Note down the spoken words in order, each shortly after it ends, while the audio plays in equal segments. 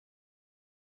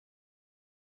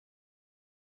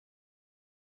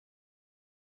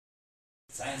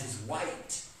Science is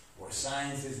white, or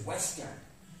science is Western.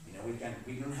 You know,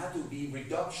 we don't have to be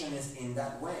reductionist in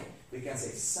that way. We can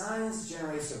say science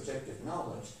generates objective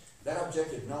knowledge. That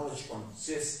objective knowledge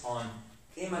consists on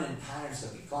immanent patterns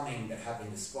of becoming that have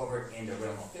been discovered in the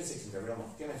realm of physics, in the realm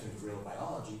of chemistry, in the realm of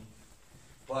biology.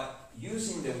 But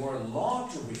using the word law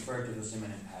to refer to those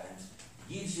immanent patterns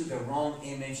gives you the wrong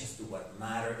image as to what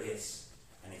matter is.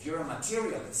 And if you're a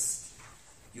materialist,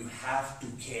 you have to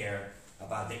care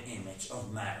about the image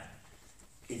of matter.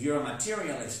 If you're a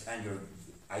materialist and your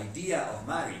idea of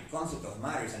matter, your concept of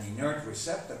matter is an inert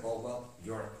receptacle, well,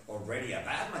 you're already a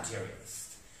bad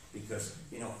materialist. Because,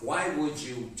 you know, why would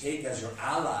you take as your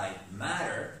ally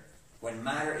matter when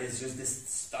matter is just this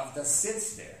stuff that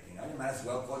sits there? You know, you might as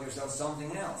well call yourself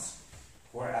something else.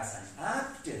 Whereas an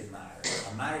active matter,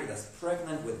 a matter that's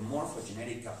pregnant with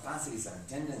morphogenetic capacities and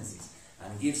tendencies,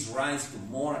 and gives rise to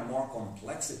more and more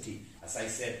complexity, as I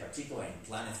said, particularly in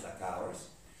planets like ours,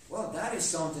 well, that is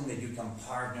something that you can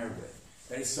partner with.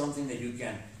 That is something that you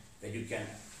can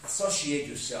associate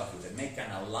yourself with, and make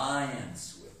an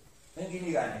alliance with. Let me give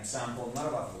you an example, not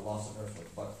about a philosopher,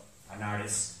 but an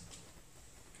artist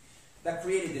that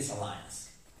created this alliance.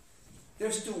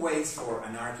 There's two ways for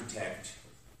an architect,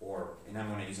 and I'm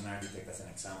going to use an architect as an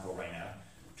example right now,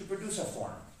 to produce a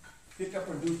form. You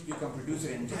can produce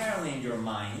it entirely in your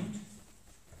mind.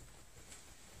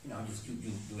 You know, just you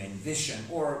envision,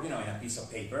 or, you know, in a piece of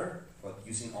paper, but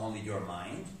using only your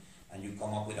mind, and you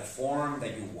come up with a form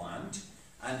that you want,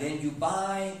 and then you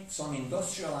buy some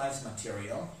industrialized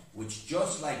material, which,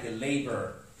 just like the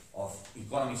labor of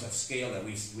economies of scale that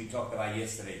we talked about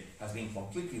yesterday, has been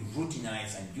completely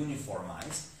routinized and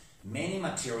uniformized. Many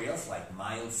materials, like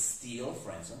mild steel,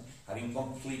 for instance, have been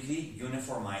completely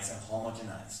uniformized and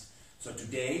homogenized. So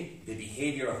today, the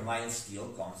behavior of mild steel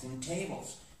comes in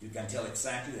tables. You can tell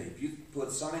exactly that if you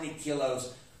put so many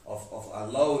kilos of a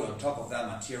load on top of that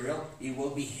material, it will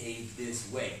behave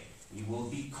this way. It will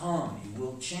become, it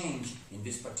will change in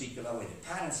this particular way. The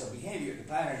patterns of behavior, the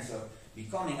patterns of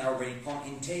becoming are already come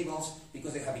in tables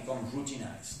because they have become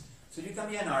routinized. So you can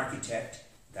be an architect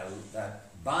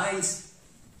that buys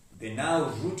the now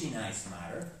routinized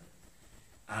matter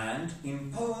and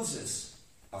imposes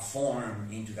a form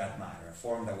into that matter, a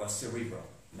form that was cerebral.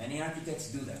 Many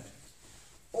architects do that.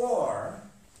 Or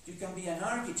you can be an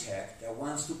architect that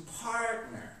wants to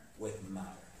partner with matter,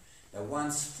 that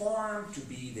wants form to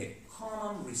be the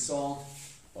common result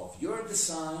of your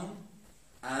design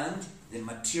and the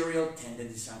material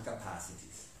tendencies and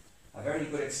capacities. A very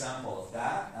good example of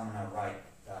that, I'm going to write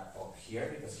that up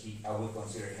here because I would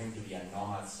consider him to be a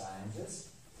nomad scientist,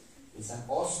 is an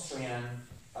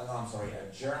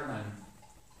a German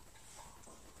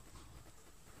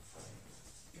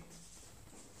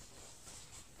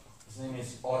his name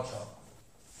is Otto,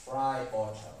 Fry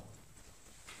Otto.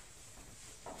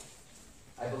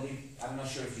 I believe, I'm not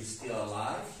sure if he's still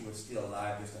alive. He was still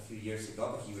alive just a few years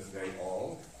ago, but he was very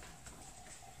old.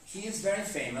 He is very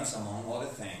famous, among other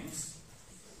things,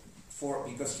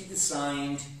 because he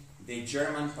designed the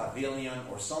German pavilion,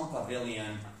 or some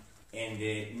pavilion, in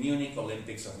the Munich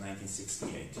Olympics of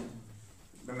 1968.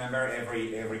 Remember,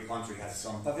 every country has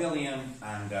some pavilion,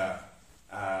 and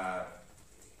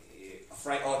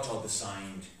Fry Otto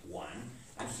designed one,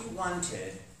 and he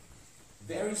wanted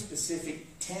very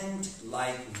specific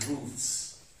tent-like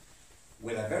roofs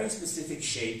with a very specific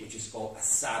shape, which is called a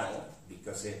saddle,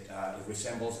 because it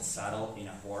resembles a saddle in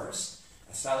a horse.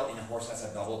 A saddle in a horse has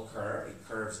a double curve. It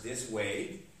curves this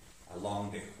way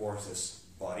along the horse's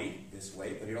body, this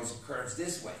way, but it also curves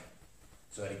this way,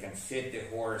 so that it can fit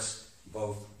the horse,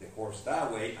 both the horse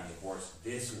that way and the horse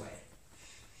this way.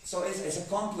 So it's a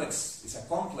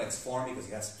complex form because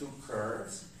it has two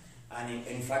curves, and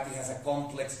in fact it has a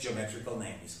complex geometrical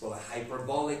name. It's called a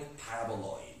hyperbolic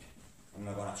paraboloid. I'm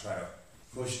not going to try to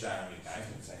push that on you guys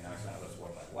and say, no, it's not those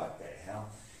words. Like, what the hell?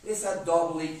 It's a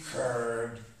doubly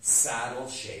curved,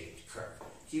 saddle-shaped curve.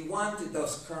 He wanted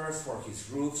those curves for his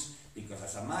roofs because,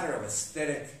 as a matter of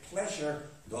aesthetic pleasure,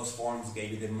 those forms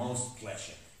gave you the most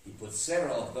pleasure. He put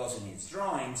several of those in his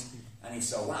drawings, and he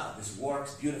saw, wow, this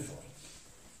works beautifully.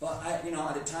 But at the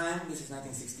time, this is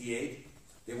 1968,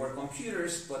 there were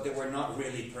computers, but they were not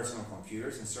really personal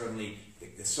computers, and certainly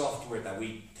the software that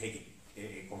we take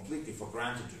completely for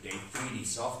granted today, 3D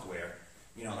software,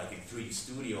 like in 3D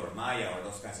Studio or Maya or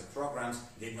those kinds of programs,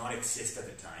 did not exist at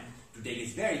the time. Today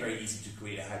it's very, very easy to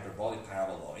create a hyperbolic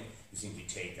paraboloid. You simply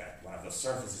take one of those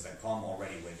surfaces that come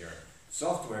already with your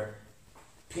software,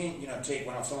 take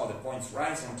some of the points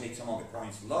rise and take some of the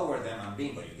points lower them, and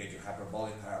bingo, you get your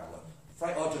hyperbolic paraboloid.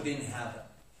 Fry Otto didn't have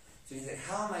that. So he said,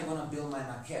 how am I going to build my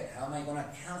maquette? How am I going to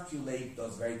calculate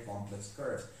those very complex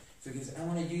curves? So he says, I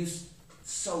want to use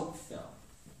soap film.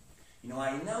 You know,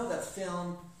 I know that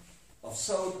film of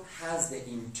soap has the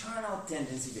internal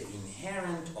tendency, the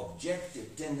inherent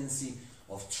objective tendency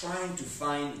of trying to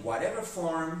find whatever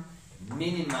form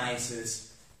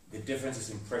minimizes the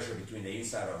differences in pressure between the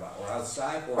inside or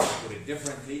outside, or to put it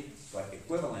differently, but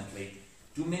equivalently,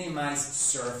 to minimize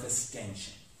surface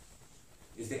tension.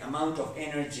 Is the amount of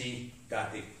energy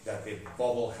that the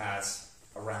bubble has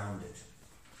around it.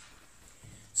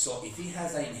 So if it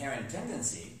has an inherent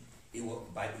tendency, it will,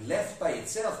 left by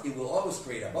itself, it will always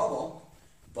create a bubble,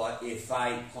 but if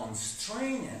I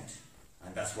constrain it,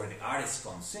 and that's where the artist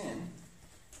comes in,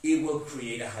 it will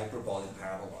create a hyperbolic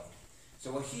paraboloid.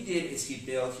 So what he did is he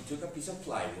took a piece of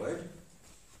plywood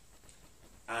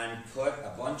and put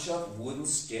a bunch of wooden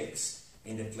sticks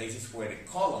in the places where the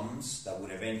columns that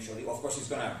would eventually, of course he's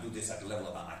going to do this at the level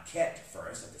of a maquette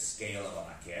first, at the scale of a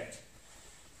maquette,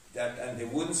 and the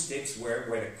wooden sticks where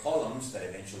the columns that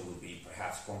eventually would be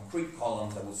perhaps concrete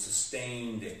columns that would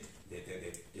sustain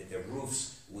the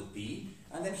roofs would be,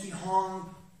 and then he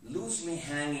hung loosely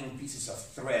hanging pieces of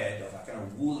thread of a kind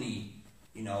of woolly,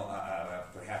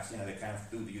 perhaps the kind of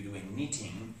food you do in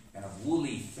knitting, kind of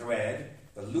woolly thread,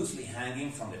 but loosely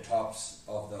hanging from the tops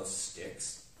of those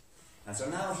sticks. And so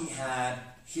now he had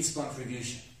his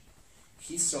contribution.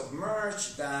 He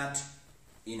submerged that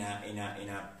in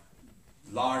a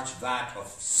large vat of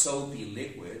soapy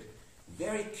liquid,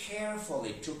 very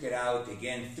carefully took it out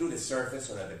again through the surface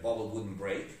so that the bubble wouldn't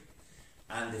break.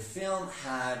 And the film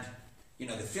had, the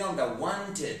film that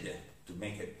wanted to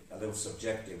make it a little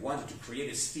subjective, wanted to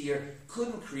create a sphere,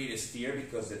 couldn't create a sphere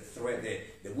because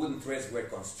the wooden threads were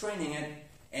constraining it,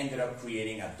 ended up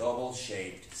creating a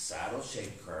double-shaped,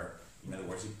 saddle-shaped curve. In other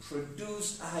words, it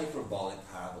produced a hyperbolic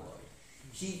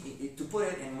paraboloid. To put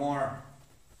it in more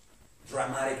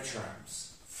dramatic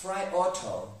terms, Fry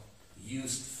Otto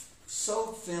used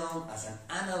soap film as an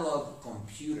analog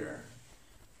computer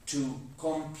to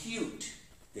compute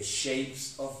the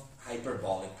shapes of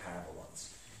hyperbolic paraboloids.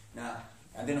 Now,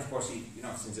 and then of course,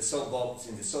 since the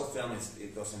soap film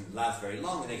it doesn't last very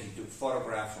long, then he took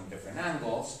photographs from different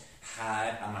angles,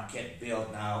 had a maquette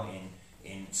built now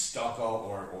in stucco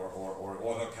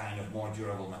or other kind of more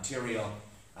durable material,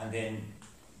 and then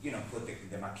put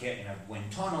the maquette in a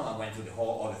wind tunnel and went through the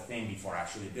whole other thing before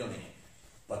actually building it.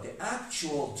 But the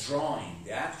actual drawing,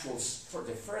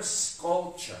 the first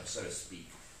sculpture, so to speak,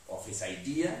 of his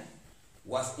idea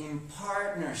was in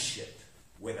partnership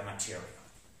with a material.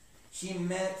 He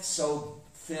met soap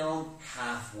film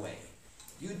halfway.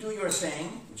 You do your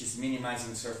thing, which is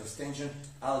minimizing surface tension,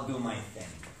 I'll do my thing.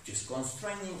 Just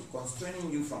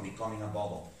constraining you from becoming a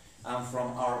bubble. And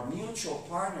from our mutual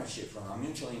partnership, from our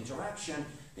mutual interaction,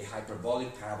 the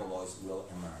hyperbolic paraboloids will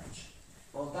emerge.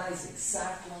 Well, that is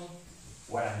exactly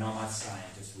what a nomad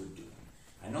scientist would do.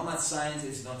 A nomad scientist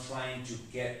is not trying to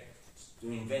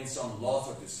invent some laws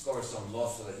or discover some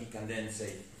laws so that he can then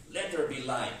say, let there be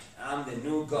light, I'm the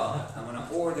new God, I'm going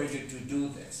to order you to do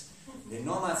this. The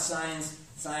nomad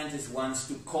scientist wants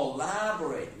to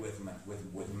collaborate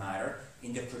with matter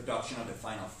in the production of the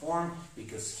final form,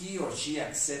 because he or she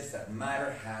accepts that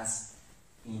matter has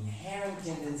inherent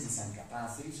tendencies and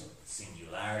capacities, or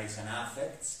singularities and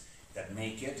affects, that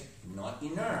make it not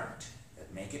inert,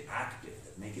 that make it active,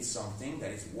 that make it something that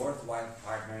is worthwhile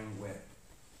partnering with.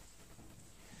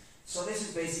 So this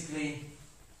is basically,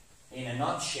 in a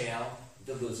nutshell,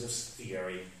 Deleuze's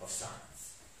theory of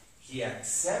science. He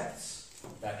accepts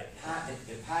that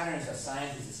the patterns that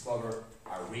scientists discover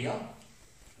are real,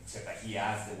 except that he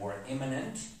adds the word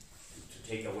immanent to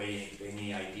take away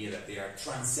any idea that they are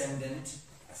transcendent,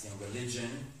 as in religion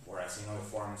or as in other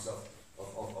forms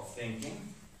of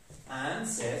thinking, and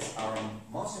says our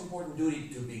most important duty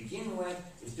to begin with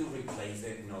is to replace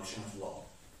the notion of law.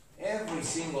 Every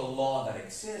single law that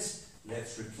exists,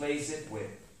 let's replace it with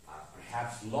a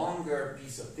perhaps longer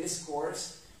piece of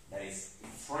discourse that is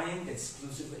framed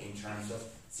exclusively in terms of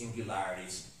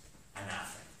singularities and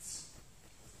affects.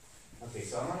 Okay,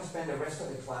 so I'm going to spend the rest of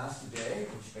the class today,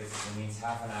 which basically means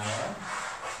half an hour,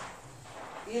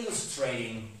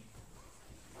 illustrating,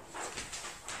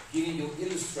 giving you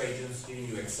illustrations, giving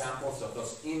you examples of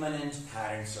those immanent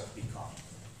patterns of becoming.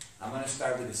 I'm going to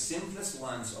start with the simplest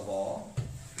ones of all,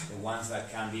 the ones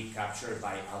that can be captured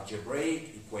by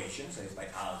algebraic equations, that is by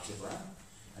algebra.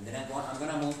 And then I'm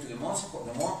going to move to the more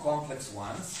complex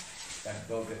ones,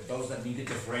 those that need the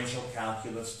differential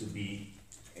calculus to be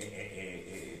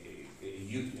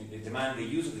demand the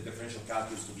use of the differential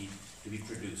calculus to be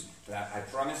produced. But I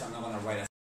promise I'm not going to write a